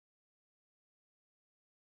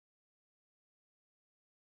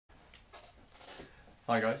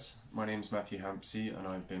Hi guys, my name's Hampsey and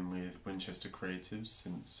I've been with Winchester Creatives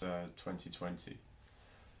since 2020.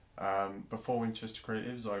 Before Winchester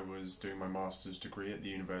Creatives I was doing my master's degree at the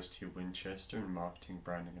University of Winchester in marketing,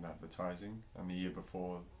 branding and advertising, and the year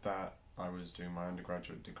before that I was doing my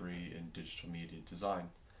undergraduate degree in digital media design.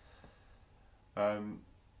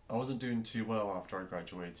 I wasn't doing too well after I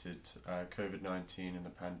graduated. COVID-19 and the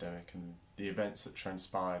pandemic and the events that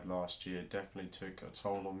transpired last year definitely took a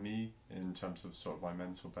toll on me in terms of sort of my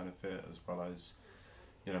mental benefit as well as,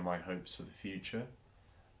 you know, my hopes for the future.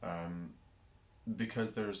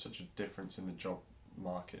 Because there is such a difference in the job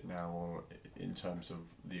market now, or in terms of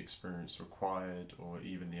the experience required, or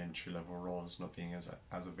even the entry-level roles not being as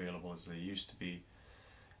available as they used to be,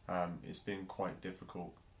 it's been quite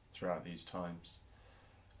difficult throughout these times.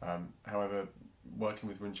 However, working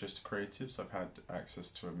with Winchester Creatives, I've had access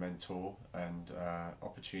to a mentor and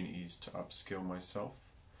opportunities to upskill myself.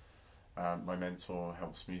 My mentor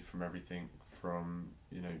helps me from everything from,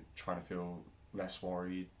 you know, trying to feel less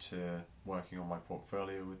worried to working on my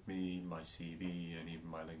portfolio with me, my CV and even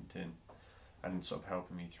my LinkedIn, and sort of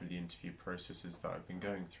helping me through the interview processes that I've been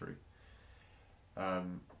going through.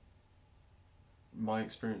 My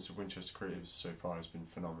experience of Winchester Creatives so far has been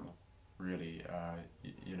phenomenal. Really,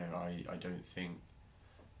 you know, I don't think,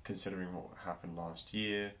 considering what happened last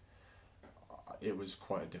year, it was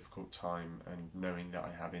quite a difficult time, and knowing that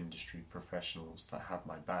I have industry professionals that have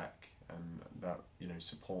my back and that, you know,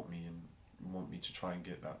 support me and want me to try and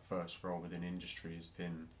get that first role within industry has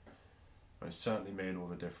been, it's certainly made all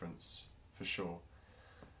the difference, for sure.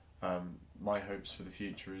 My hopes for the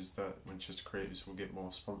future is that Winchester Creatives will get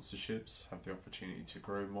more sponsorships, have the opportunity to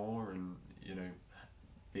grow more, and, you know,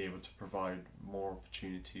 be able to provide more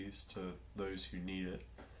opportunities to those who need it.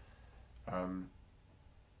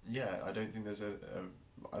 Yeah, I don't think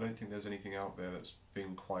there's anything out there that's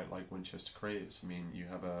been quite like Winchester Creatives. I mean, you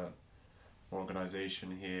have an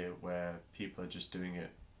organisation here where people are just doing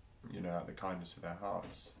it, you know, out of the kindness of their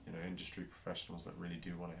hearts. You know, industry professionals that really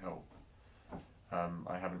do want to help.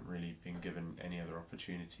 I haven't really been given any other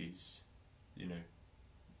opportunities, you know,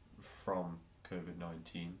 from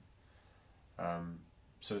COVID-19.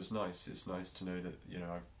 So it's nice to know that, you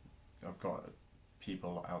know, I've got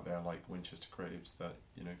people out there like Winchester Creatives that,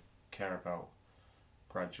 you know, care about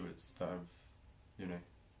graduates that have, you know,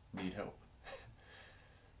 need help.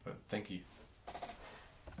 But thank you.